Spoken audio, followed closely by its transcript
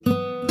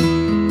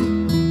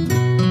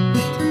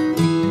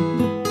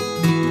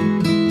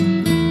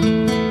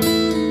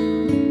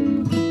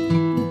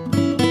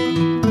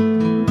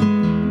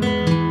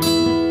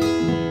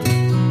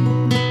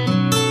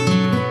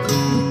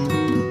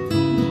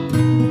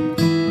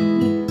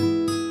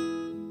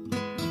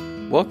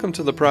Welcome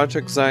to the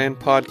Project Zion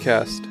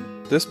podcast.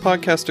 This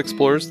podcast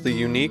explores the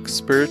unique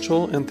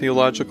spiritual and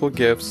theological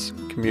gifts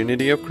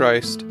Community of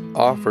Christ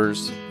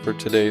offers for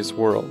today's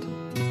world.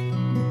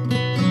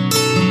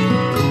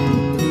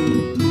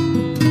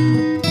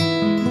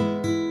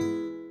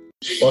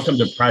 Welcome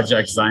to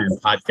Project Zion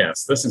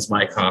podcast. This is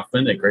Mike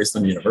Hoffman at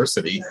Graceland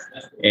University,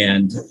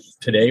 and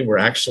today we're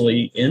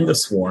actually in the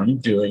Swarm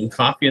doing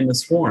Coffee in the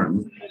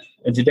Swarm.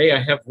 And today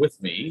I have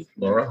with me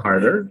Laura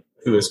Harder,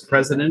 who is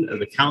president of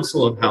the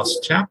Council of House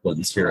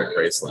Chaplains here at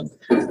Graceland.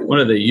 One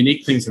of the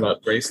unique things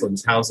about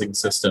Graceland's housing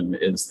system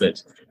is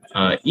that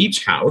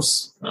each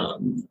house,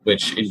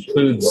 which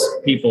includes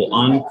people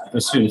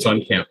the students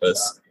on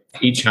campus,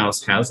 each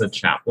house has a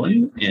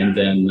chaplain, and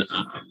then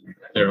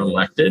they're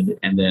elected.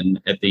 And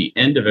then at the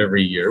end of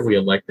every year, we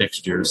elect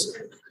next year's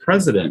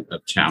president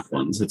of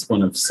chaplains. It's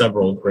one of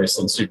several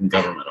Graceland student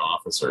government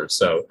officers.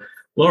 So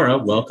Laura,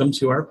 welcome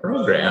to our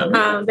program.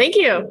 Thank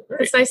you. Great.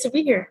 It's nice to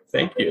be here.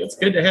 Thank you. It's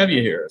good to have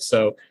you here.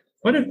 So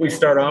why don't we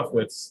start off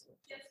with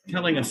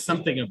telling us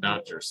something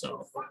about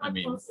yourself? Like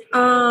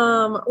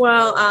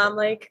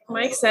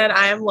Mike said,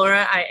 I am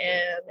Laura. I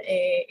am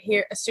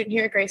a student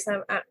here at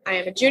Graceland. I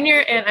am a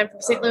junior, and I'm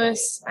from St.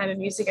 Louis. I'm a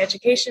music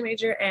education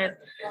major, and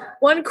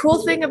one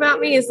cool thing about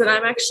me is that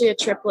I'm actually a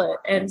triplet,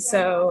 and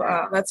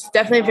so that's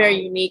definitely very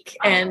unique,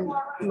 and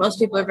most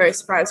people are very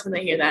surprised when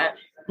they hear that.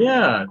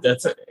 Yeah,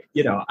 that's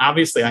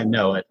obviously I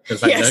know it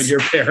because I know your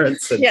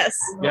parents. And, yes.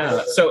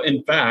 Yeah. So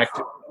in fact,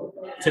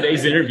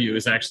 today's interview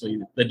is actually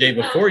the day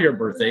before your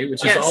birthday,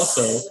 which is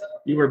also,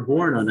 you were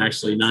born on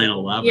actually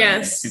 9/11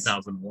 in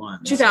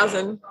 2001.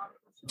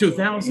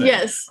 2000.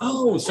 Yes.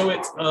 Oh, so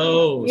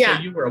so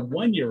you were a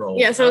 1-year-old.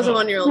 Yes, I was a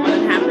 1-year-old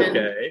when it happened.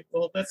 Okay.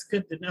 Well, that's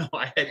good to know.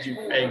 I had you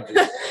pegged.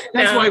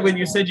 That's why when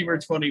you said you were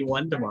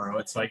 21 tomorrow,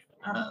 it's like,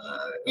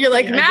 you're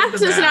like, math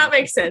does not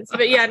make sense. But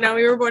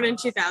we were born in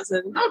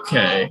 2000.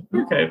 Okay.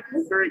 Well,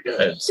 very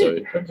good. So,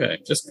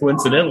 just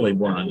coincidentally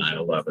born on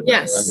 9/11.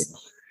 Yes.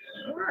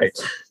 All right.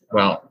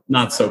 Well,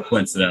 not so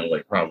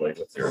coincidentally, probably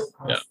with your,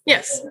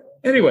 Yes.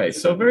 Anyway,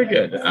 so very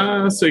good.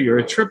 So you're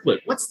a triplet.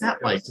 What's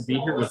that like to be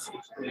here with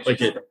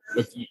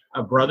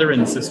a brother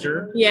and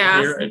sister? Yeah.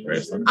 Here at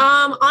Graceland?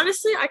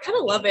 Honestly, I kind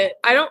of love it.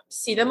 I don't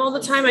see them all the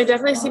time. I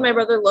definitely see my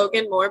brother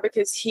Logan more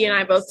because he and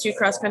I both do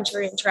cross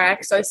country and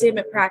track. So I see him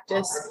at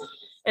practice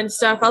and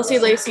stuff. I'll see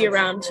Lacey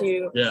around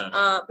too.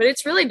 Yeah. But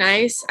it's really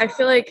nice. I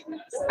feel like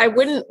I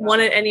wouldn't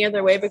want it any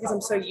other way because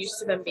I'm so used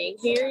to them being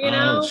here,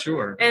 Oh,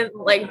 sure. and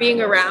like being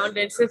around.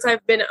 And since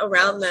I've been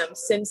around them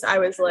since I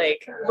was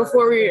like,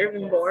 before we were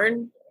even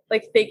born,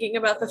 like thinking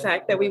about the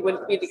fact that we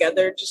wouldn't be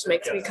together just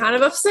makes me kind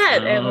of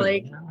upset. And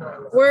like,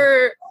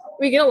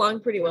 we get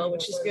along pretty well,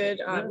 which is good.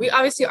 We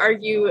obviously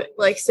argue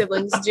like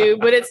siblings do,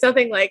 but it's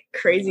nothing like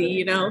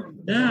crazy,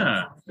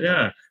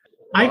 Yeah.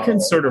 I can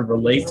sort of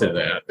relate to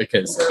that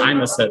because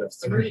I'm a set of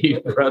 3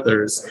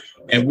 brothers,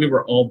 and we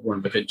were all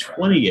born within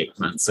 28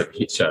 months of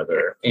each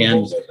other.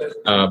 And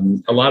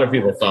a lot of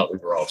people thought we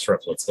were all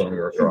triplets when we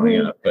were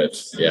growing up, but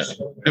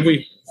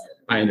and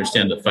I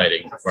understand the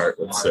fighting part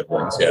with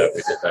siblings. Yeah,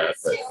 we did that,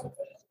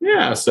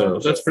 but so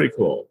that's pretty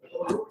cool.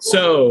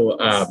 So,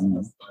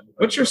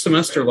 what's your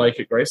semester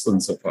like at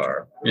Graceland so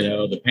far?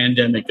 The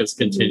pandemic is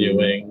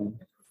continuing.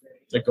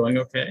 Is it going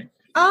okay?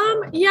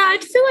 I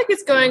feel like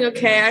it's going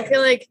okay. I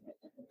feel like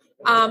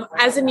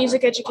as a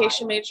music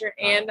education major,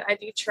 and I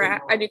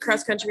do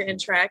cross country and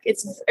track. It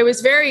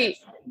was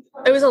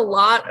a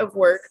lot of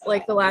work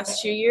like the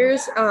last 2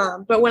 years.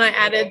 But when I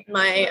added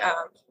my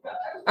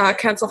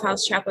Council of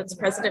House Chaplains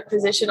president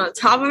position on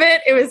top of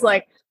it, it was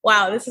like,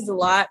 wow, this is a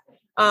lot.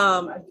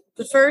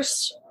 The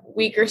first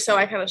week or so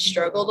I kind of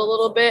struggled a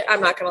little bit.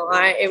 I'm not gonna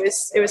lie. It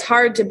was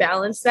hard to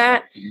balance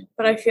that,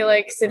 but I feel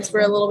like since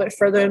we're a little bit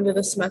further into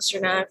the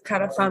semester now, I've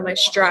kind of found my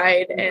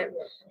stride. And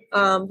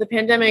the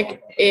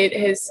pandemic, it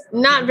is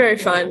not very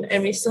fun,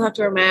 and we still have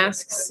to wear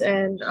masks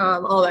and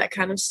all that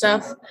kind of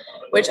stuff,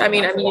 which I'm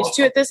used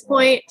to at this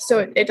point,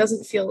 so it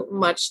doesn't feel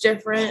much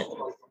different.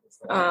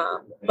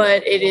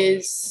 But it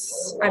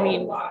is,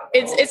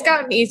 it's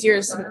gotten easier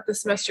as the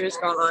semester has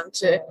gone on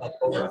to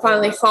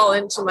finally fall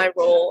into my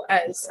role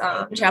as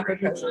chaplain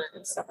president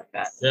and stuff like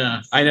that.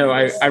 Yeah, I know.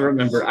 I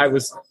remember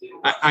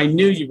I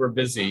knew you were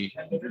busy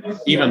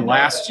even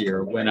last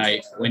year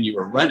when you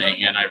were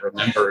running, and I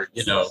remember,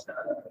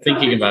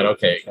 thinking about,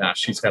 okay, gosh,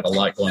 she's got a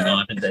lot going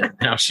on, and then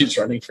now she's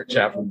running for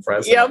chaplain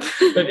president.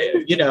 Yep. But,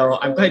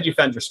 I'm glad you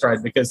found your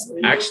stride because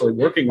actually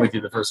working with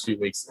you the first few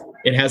weeks,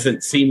 it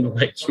hasn't seemed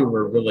like you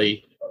were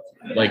really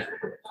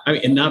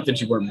and not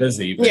that you weren't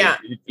busy, but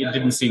it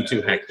didn't seem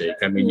too hectic.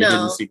 You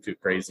didn't seem too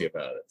crazy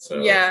about it. So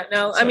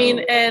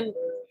and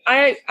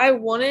I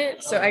won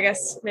it, so I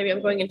guess maybe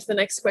I'm going into the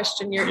next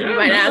question you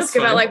might ask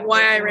about like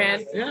why I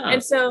ran. Yeah.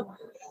 And so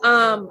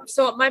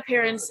my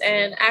parents,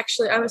 and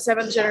actually I'm a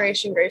 7th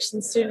generation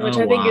Graceland student, which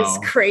I think is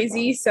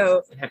crazy.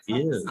 So that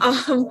is.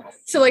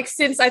 So like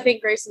since I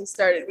think Graceland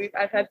started,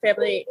 I've had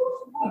family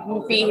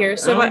be here.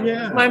 So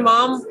my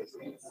mom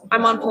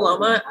I'm on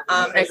Paloma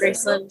at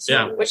Graceland,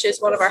 Yeah. which is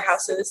one of our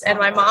houses. And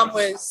my mom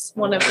was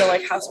one of the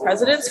like house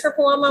presidents for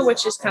Paloma,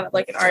 which is kind of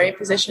like an RA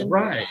position.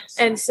 Right.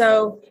 And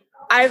so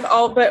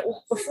but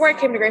before I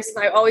came to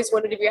Graceland, I always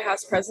wanted to be a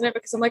house president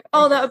because I'm like,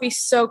 oh, that would be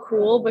so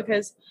cool,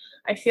 because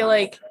I feel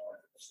like,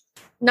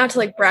 not to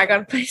like brag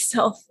on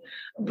myself,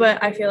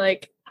 but I feel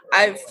like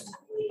I've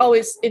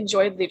always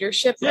enjoyed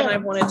leadership and I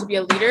wanted to be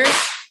a leader.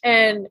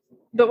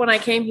 But when I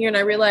came here and I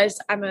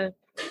realized I'm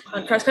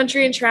on cross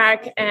country and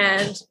track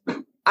and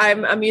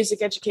I'm a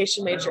music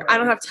education major, I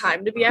don't have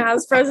time to be a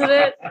house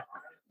president.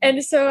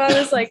 And so I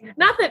was like,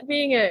 not that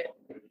being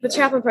the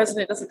chaplain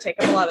president doesn't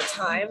take up a lot of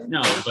time.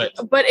 No,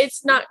 but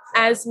it's not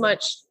as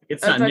much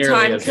it's of not a nearly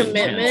time as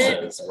commitment.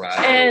 intense, right.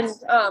 And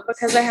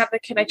because I have the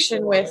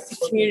connection with the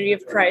Community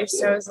of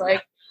Christ, I was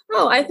like,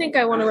 oh, I think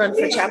I want to run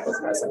for chaplain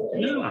president.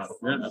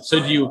 Yeah. So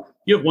you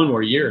have one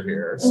more year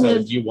here. So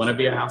do you want to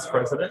be a house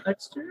president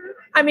next year?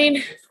 I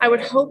mean, I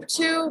would hope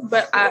to,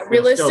 but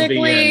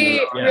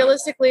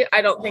realistically,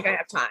 I don't think I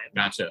have time.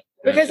 Gotcha.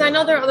 Because I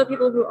know there are other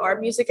people who are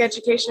music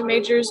education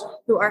majors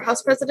who are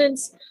house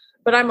presidents,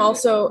 but I'm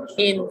also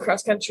in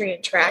cross country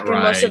and track, and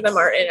most of them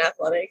are in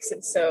athletics.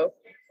 And so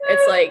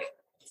it's like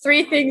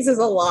 3 things is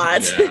a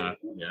lot.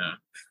 Yeah.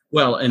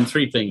 Well, and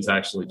 3 things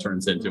actually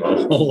turns into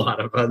a whole lot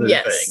of other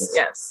things.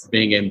 Yes.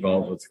 Being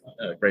involved with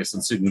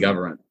Graceland student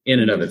government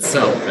in and of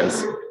itself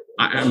is,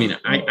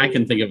 I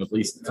can think of at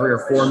least 3 or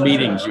 4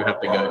 meetings you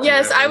have to go to.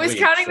 Yes, I was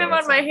counting them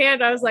on my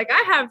hand. I was like,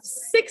 I have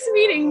 6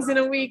 meetings in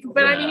a week,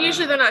 but I mean,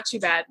 usually they're not too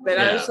bad. But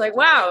I was like,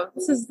 wow,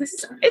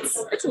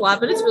 it's a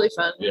lot, but it's really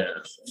fun. Yeah,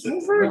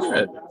 very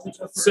good.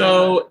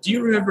 So, do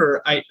you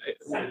remember?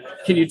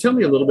 Can you tell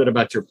me a little bit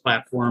about your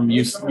platform?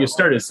 You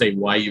started to say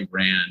why you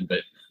ran,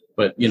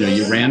 but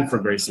you ran for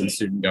Graceland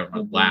student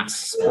government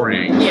last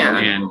spring. Yeah.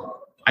 And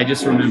I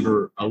just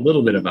remember a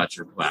little bit about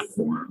your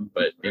platform,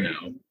 but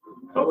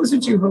what was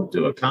it you hoped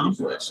to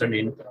accomplish? I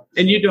mean,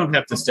 and you don't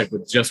have to stick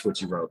with just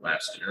what you wrote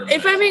last year.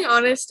 If I'm being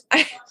honest,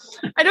 I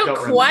don't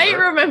quite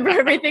remember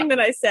everything that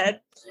I said.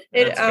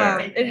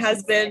 It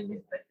has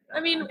been, I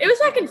mean, it was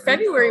back in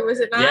February, was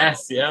it not?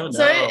 Yes, yeah. No.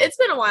 So it's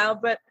been a while,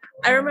 but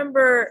I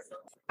remember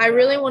I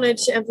really wanted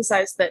to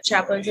emphasize that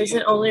Chaplains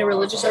isn't only a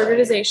religious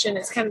organization,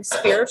 it's kind of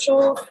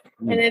spiritual.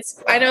 And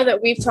I know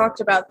that we've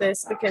talked about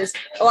this because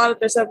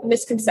there's a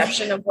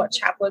misconception of what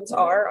chaplains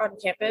are on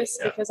campus,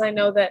 because I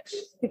know that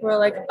people are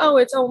like, oh,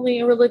 it's only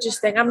a religious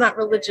thing. I'm not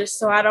religious,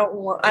 so I don't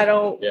want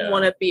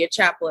to be a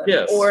chaplain.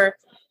 Yes. Or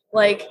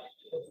like,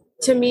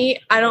 to me,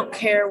 I don't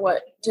care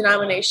what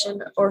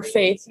denomination or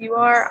faith you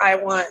are. I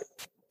want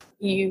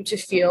you to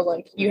feel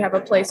like you have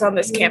a place on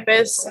this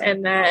campus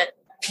and that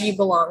you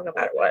belong no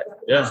matter what.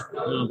 Yeah,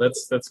 no,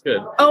 that's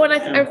good. Oh, and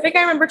I think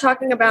I remember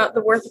talking about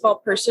the worth of all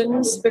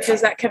persons,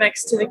 because that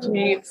connects to the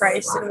Community of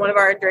Christ and one of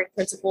our enduring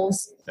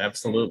principles.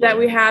 Absolutely. That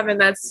we have,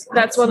 and that's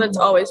one that's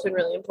always been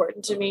really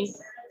important to me.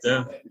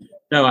 Yeah.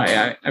 No,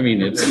 I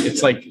mean,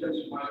 it's like,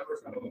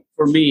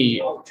 for me,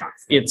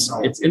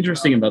 it's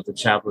interesting about the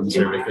chaplains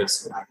here,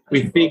 because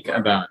we think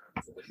about,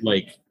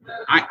 like,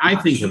 I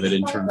think of it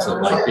in terms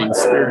of like being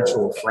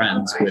spiritual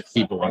friends with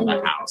people in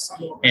the house.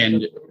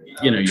 And,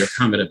 your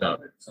comment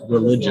about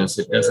religious,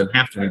 it doesn't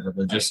have to be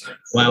religious.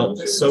 Well,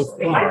 so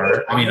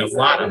far, I mean, a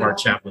lot of our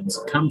chaplains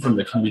come from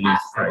the Community of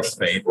Christ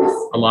faith.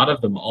 A lot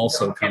of them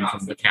also come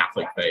from the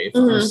Catholic faith,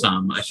 or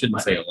some, I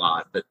shouldn't say a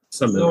lot, but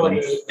some of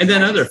them. And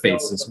then other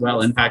faiths as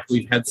well. In fact,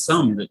 we've had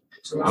some that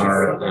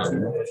are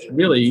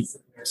really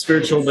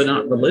spiritual but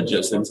not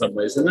religious in some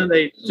ways, and then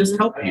they just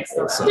help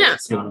people. So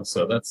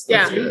so that's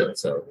good.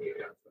 So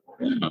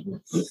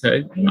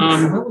okay.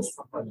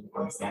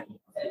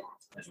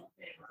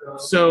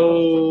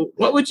 So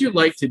what would you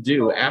like to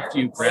do after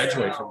you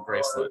graduate from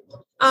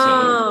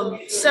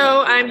Graceland?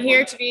 So I'm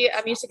here to be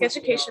a music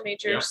education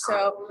major.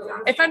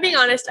 So if I'm being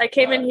honest, I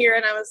came in here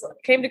and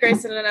came to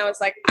Graceland and I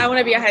was like, I want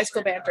to be a high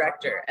school band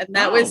director, and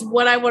that was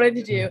what I wanted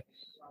to do.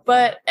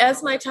 But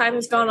as my time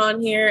has gone on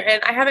here,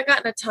 and I haven't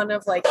gotten a ton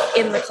of like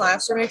in the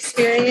classroom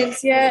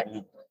experience yet,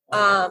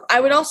 I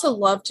would also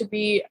love to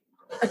be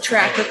a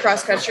track or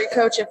cross country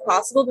coach if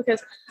possible,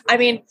 because I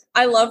mean,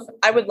 I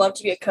would love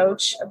to be a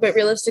coach, but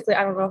realistically,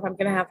 I don't know if I'm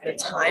going to have the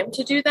time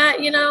to do that,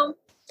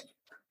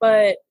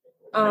 But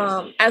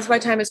as my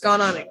time has gone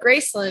on at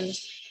Graceland,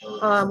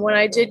 when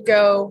I did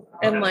go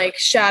and like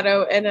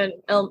shadow in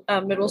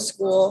a middle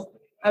school,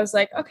 I was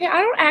like, okay,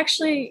 I don't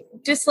actually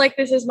dislike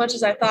this as much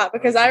as I thought,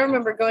 because I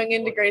remember going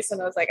into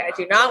Graceland, I was like, I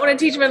do not want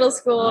to teach middle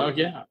school. Oh,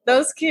 yeah.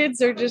 Those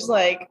kids are just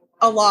like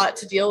a lot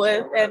to deal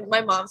with. And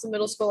my mom's a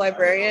middle school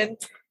librarian.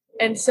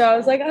 And so I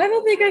was like, I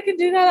don't think I can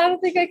do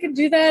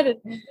that.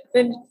 And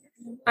then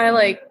I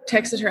like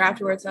texted her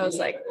afterwards. I was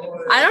like,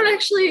 I don't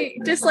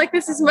actually dislike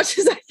this as much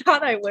as I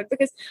thought I would,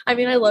 because I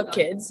mean, I love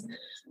kids.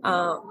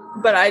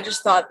 But I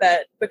just thought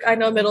that, I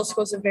know middle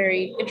school is a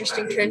very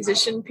interesting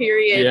transition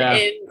period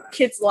in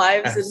kids'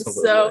 lives. Absolutely. And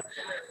so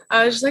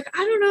I was just like,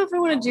 I don't know if I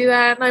want to do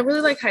that. And I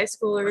really like high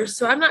schoolers.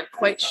 So I'm not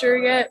quite sure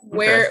yet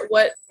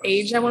what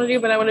age I want to do,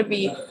 but I want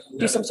to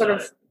do some sort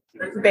of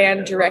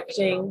band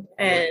directing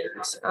and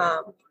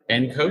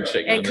And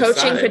coaching. And on the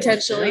coaching side.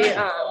 potentially,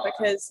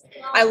 because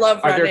I love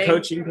Are running. there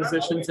coaching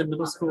positions in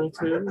middle school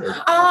too?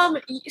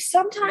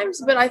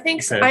 Sometimes, but I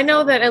think Okay. I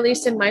know that at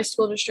least in my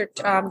school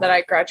district that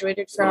I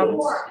graduated from,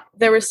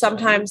 there was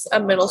sometimes a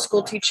middle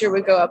school teacher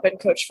would go up and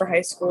coach for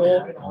high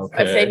school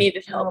if they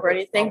needed help or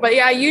anything. But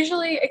yeah,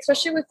 usually,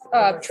 especially with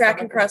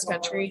track and cross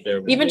country,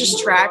 even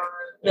just track,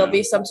 there'll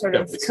be some sort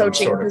of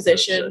coaching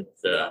position.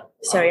 Yeah.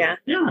 So yeah.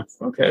 Yeah.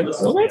 Okay.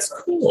 Well, that's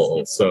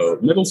cool. So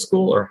middle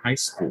school or high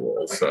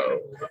school.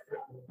 So,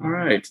 all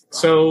right.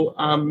 So,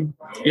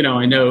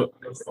 I know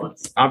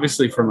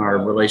obviously from our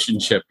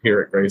relationship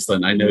here at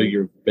Graceland, I know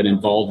you've been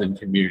involved in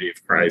Community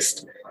of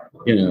Christ.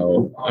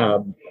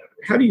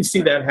 How do you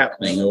see that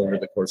happening over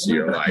the course of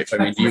your life? I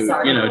mean, do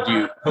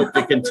you hope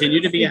to continue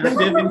to be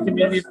active in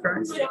Community of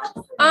Christ?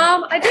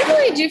 I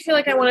definitely do feel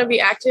like I want to be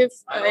active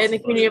in the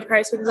Community of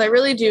Christ because I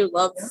really do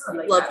love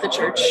the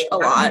church a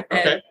lot.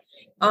 Okay.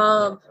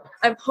 And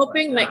I'm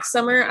hoping next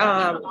summer,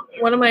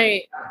 one of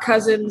my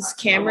cousins,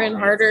 Cameron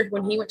Harder,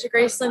 when he went to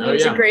Graceland, he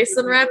was a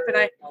Graceland rep,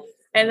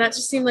 and that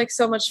just seemed like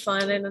so much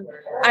fun. And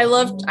I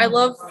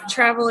love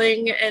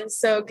traveling, and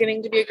so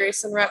getting to be a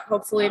Graceland rep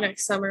hopefully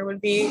next summer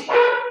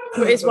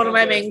is one of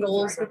my main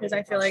goals, because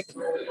I feel like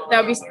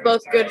that would be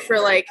both good for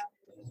like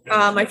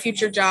my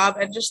future job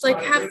and just like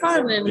have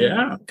fun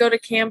and go to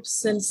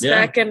camps and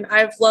spec. And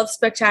I've loved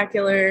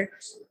Spectacular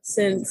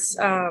since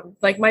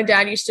like my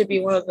dad used to be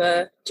one of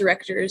the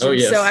directors.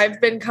 So I've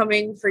been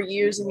coming for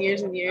years and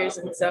years and years.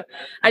 And so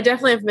I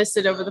definitely have missed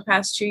it over the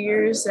past 2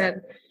 years.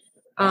 And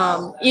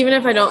even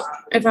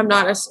if I'm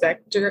not a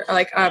spec,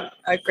 like a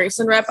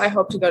Graceland rep, I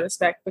hope to go to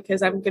spec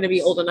because I'm going to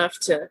be old enough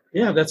to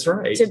that's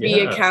right, to be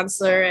a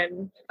counselor.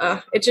 And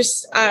it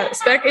just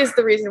spec is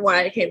the reason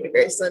why I came to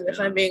Graceland, if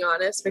I'm being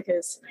honest,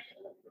 because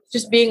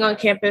just being on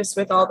campus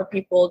with all the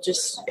people,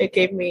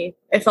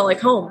 it felt like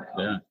home.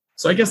 Yeah.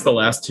 So I guess the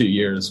last 2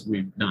 years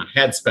we've not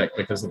had spec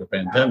because of the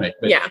pandemic,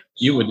 but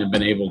you wouldn't have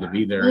been able to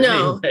be there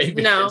anyway.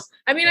 No.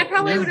 I mean, I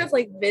probably would have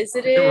like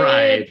visited,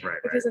 right.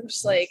 Because I'm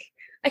just like,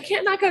 I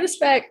can't not go to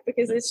spec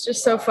because it's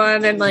just so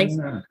fun. And like,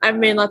 I've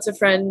made lots of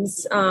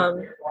friends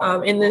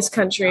in this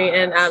country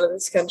and out of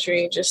this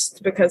country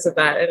just because of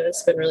that. And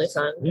it's been really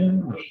fun.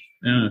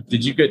 Yeah.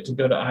 Did you get to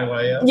go to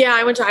IYF? Yeah,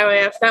 I went to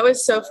IYF. That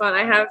was so fun.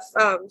 I have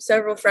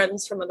several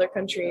friends from other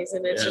countries,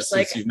 and it's just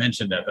like you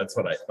mentioned that. That's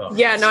what I thought.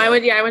 Yeah, no, I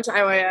went to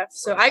IYF.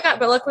 So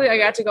but luckily I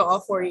got to go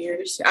all 4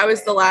 years. I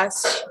was the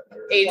last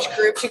age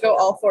group to go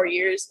all 4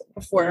 years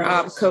before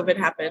COVID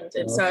happened,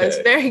 and so I was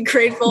very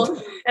grateful.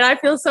 And I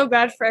feel so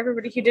bad for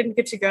everybody who didn't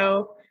get to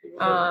go,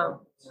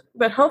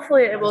 but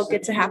hopefully it will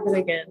get to happen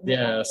again.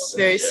 Yes,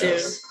 very soon.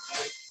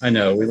 I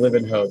know, we live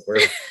in hope.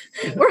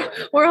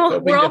 We're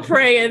all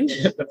praying.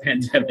 The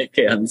pandemic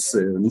ends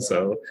soon,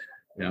 so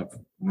yeah. All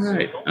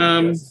right.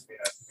 Well,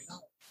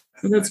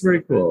 that's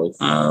very cool.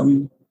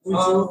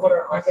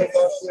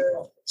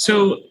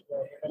 So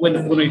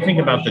when we think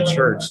about the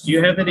church, do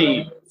you have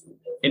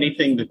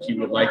anything that you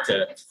would like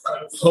to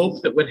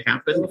hope that would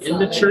happen in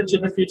the church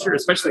in the future,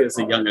 especially as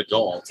a young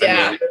adult?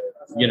 Yeah.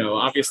 I mean,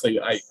 obviously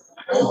I'm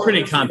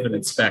pretty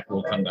confident spec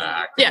will come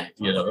back. Yeah.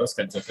 Those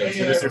kinds of things.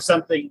 But is there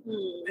something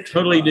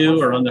totally new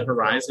or on the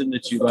horizon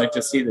that you'd like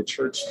to see the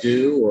church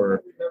do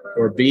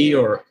or be,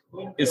 or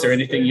is there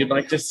anything you'd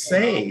like to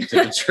say to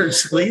the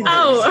church leaders?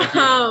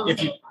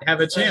 If you have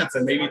a chance,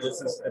 and maybe this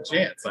is a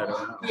chance, I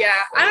don't know.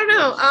 Yeah, I don't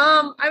know.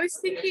 I was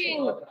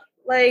thinking,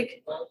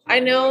 like, I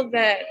know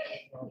that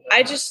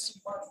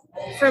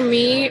for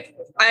me,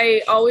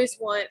 I always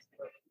want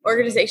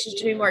organizations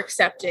to be more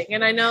accepting.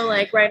 And I know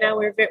like right now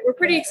we're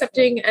pretty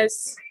accepting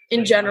as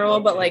in general,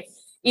 but like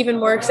even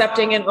more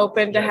accepting and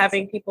open to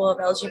having people of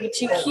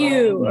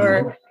LGBTQ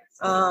or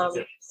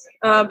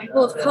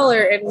people of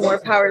color in more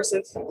powers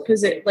of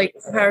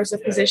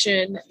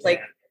position,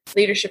 like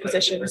leadership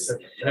positions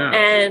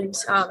and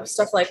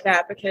stuff like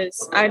that,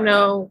 because I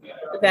know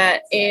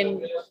that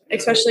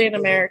especially in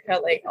America,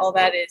 like all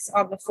that is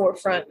on the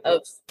forefront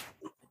of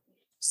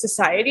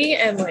society,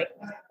 and like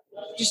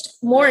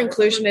just more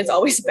inclusion is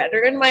always better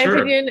in my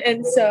opinion.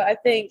 And so I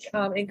think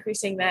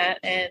increasing that,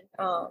 and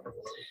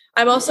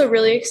I'm also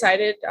really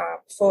excited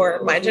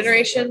for my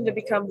generation to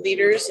become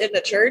leaders in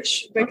the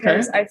church,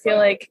 because I feel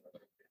like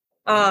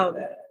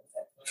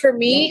for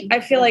me, I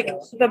feel like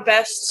the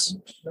best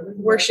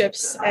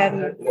worships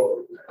and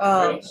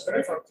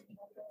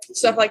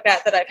stuff like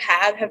that I've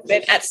had have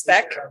been at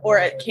spec or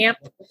at camp,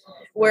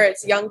 where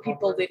it's young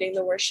people leading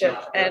the worship.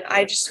 And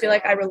I just feel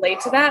like I relate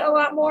to that a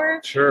lot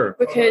more. Sure.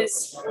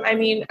 Because I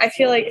mean, I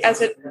feel like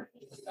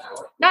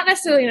not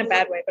necessarily in a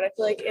bad way, but I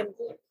feel like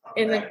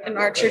in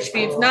our church,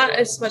 we've not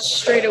as much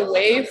strayed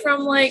away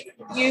from like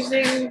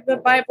using the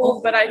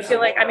Bible, but I feel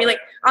like, I mean, like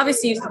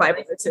obviously use the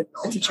Bible, it's a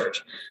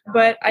church,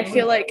 but I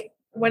feel like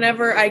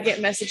whenever I get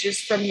messages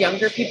from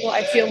younger people,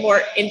 I feel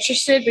more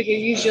interested because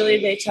usually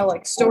they tell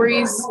like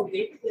stories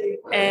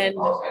and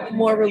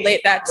more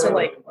relate that to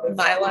like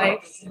my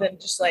life than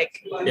just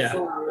like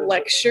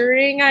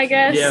lecturing, I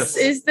guess. Yes.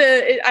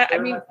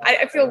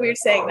 I feel weird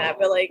saying that,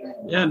 but like,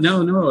 yeah,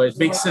 no, it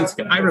makes sense.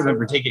 I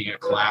remember taking a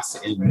class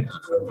in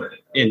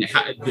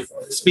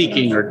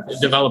speaking or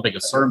developing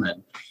a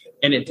sermon,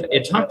 and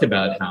it talked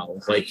about how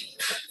like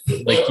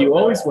you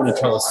always want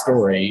to tell a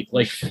story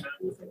like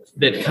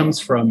that comes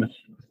from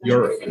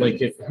your,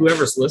 like, if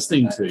whoever's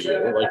listening to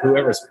you, like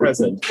whoever's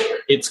present,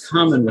 it's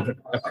common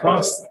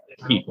across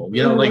people,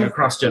 like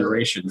across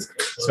generations.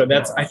 So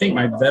that's, I think,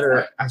 I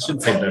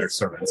shouldn't say better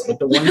sermons, but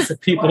the ones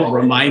that people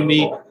remind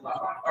me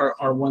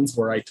are ones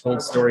where I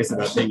told stories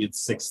about being in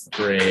sixth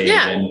grade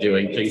and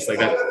doing things like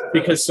that,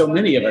 because so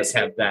many of us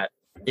have that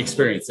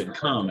experience in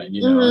common,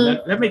 and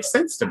that makes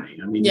sense to me.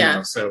 I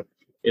mean, so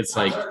it's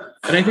like,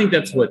 and I think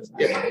that's what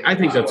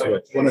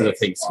one of the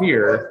things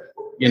here,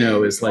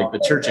 is like the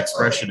church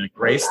expression at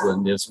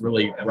Graceland is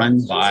really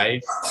run by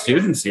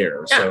students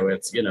here. Yeah. So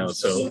it's,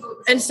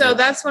 so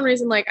that's one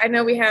reason, like, I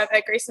know we have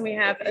at Graceland, we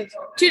have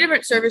 2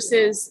 different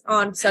services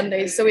on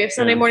Sundays. So we have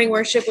Sunday morning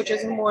worship, which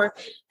is a more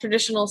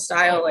traditional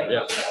style, like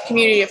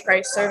Community of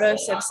Christ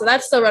service. And so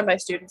that's still run by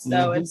students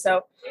though. And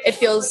so it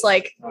feels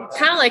like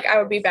kind of like I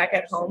would be back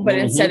at home, but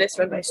instead it's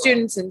run by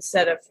students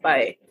instead of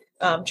by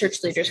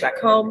church leaders back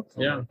home.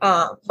 Yeah.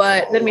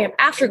 But then we have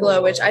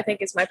Afterglow, which I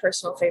think is my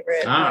personal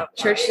favorite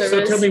church service.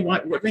 So tell me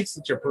what makes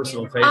it your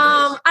personal favorite?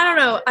 I don't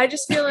know. I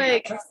just feel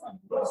like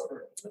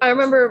I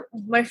remember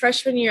my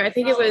freshman year, I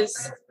think it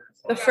was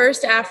the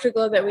first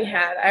Afterglow that we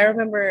had. I don't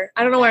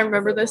know why I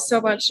remember this so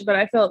much, but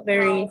I felt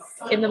very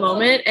in the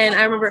moment. And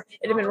I remember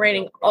it had been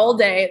raining all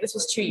day. This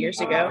was 2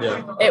 years ago.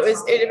 Yeah.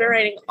 It had been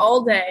raining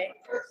all day.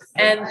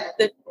 And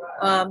the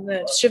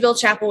Cheville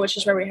Chapel, which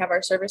is where we have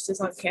our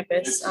services on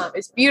campus,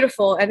 is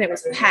beautiful, and it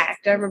was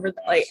packed. I remember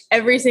like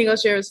every single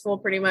chair was full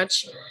pretty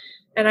much.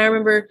 And I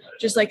remember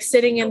just like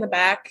sitting in the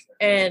back,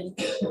 and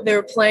they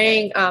were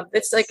playing.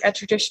 It's like a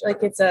tradition,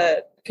 like it's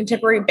a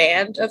contemporary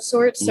band of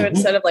sorts. So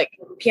instead of like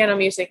piano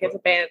music, it's a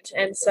band.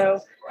 And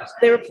so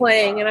they were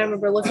playing, and I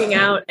remember looking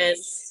out, and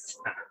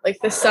like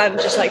the sun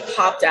just like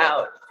popped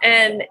out,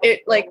 and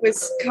it like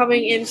was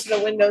coming into the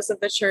windows of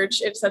the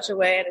church in such a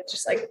way, and it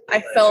just like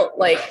I felt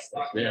like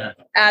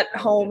at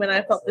home, and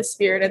I felt the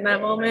spirit in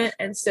that moment.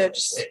 And so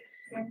just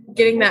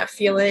getting that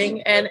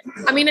feeling, and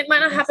I mean, it might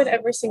not happen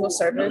every single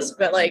service,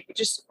 but like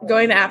just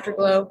going to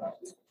Afterglow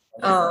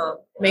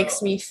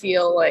makes me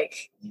feel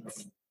like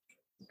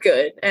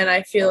good, and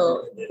I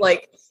feel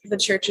like the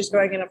church is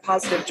going in a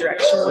positive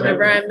direction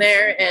whenever I'm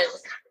there, and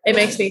it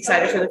makes me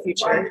excited for the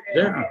future.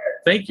 Yeah,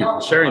 thank you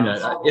for sharing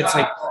that.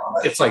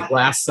 It's like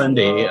last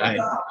Sunday,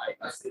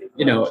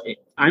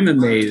 I'm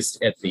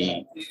amazed at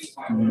the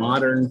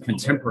modern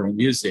contemporary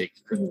music,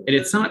 and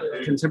it's not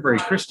contemporary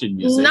Christian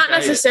music. Not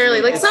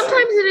necessarily. Like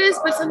sometimes it is,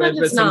 but sometimes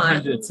it's not.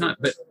 Sometimes it's not.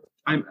 But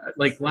I'm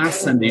like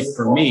last Sunday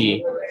for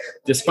me,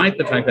 despite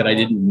the fact that I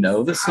didn't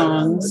know the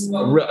songs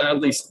at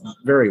least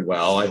very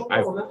well,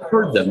 I've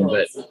heard them,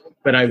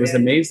 but I was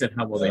amazed at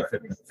how well they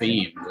fit the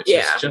theme, which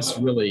is just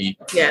really,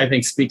 I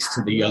think, speaks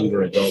to the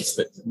younger adults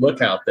that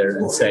look out there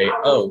and say,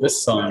 oh,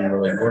 this song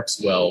really works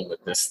well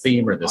with this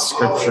theme or this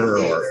scripture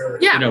or,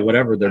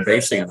 whatever they're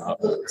basing it off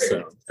of.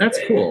 So that's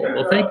cool.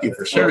 Well, thank you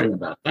for sharing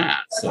about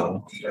that.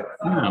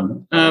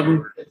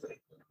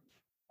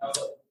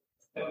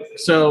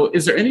 So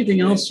is there anything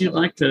else you'd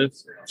like to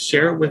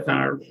share with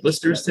our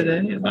listeners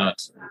today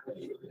about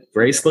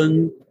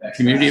Graceland,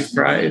 Community of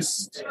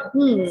Christ,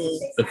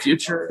 the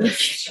future?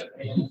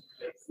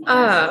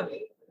 I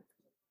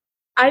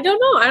don't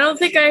know. I don't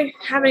think I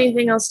have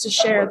anything else to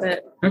share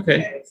that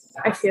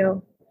I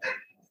feel.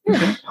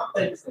 Okay.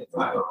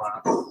 All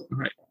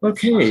right.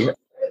 Okay.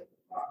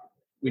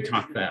 We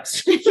talk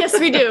fast. Yes,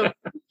 we do.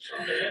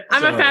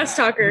 I'm a fast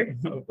talker.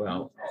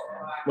 Well,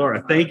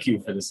 Laura, thank you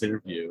for this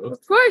interview.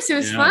 Of course, it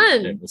was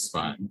fun. It was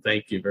fun.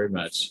 Thank you very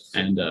much.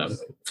 And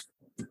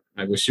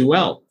I wish you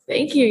well.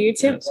 Thank you. You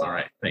too. Yes, all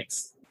right.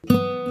 Thanks.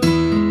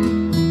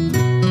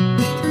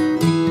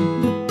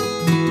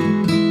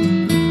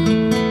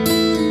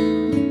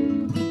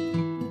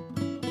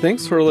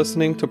 Thanks for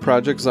listening to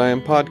Project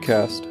Zion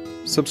Podcast.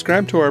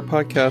 Subscribe to our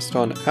podcast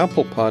on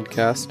Apple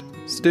Podcast,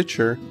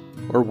 Stitcher,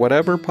 or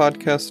whatever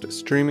podcast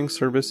streaming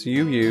service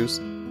you use,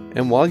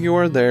 and while you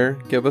are there,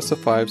 give us a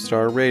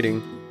 5-star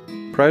rating.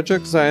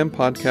 Project Zion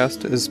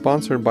Podcast is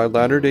sponsored by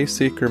Latter-day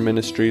Seeker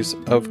Ministries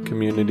of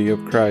Community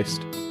of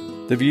Christ.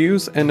 The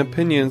views and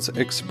opinions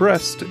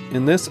expressed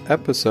in this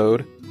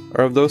episode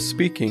are of those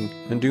speaking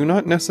and do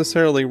not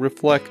necessarily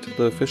reflect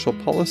the official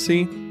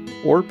policy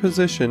or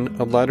position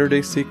of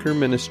Latter-day Seeker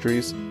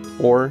Ministries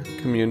or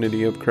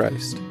Community of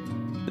Christ.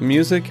 The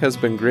music has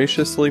been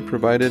graciously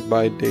provided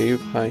by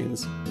Dave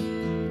Hines.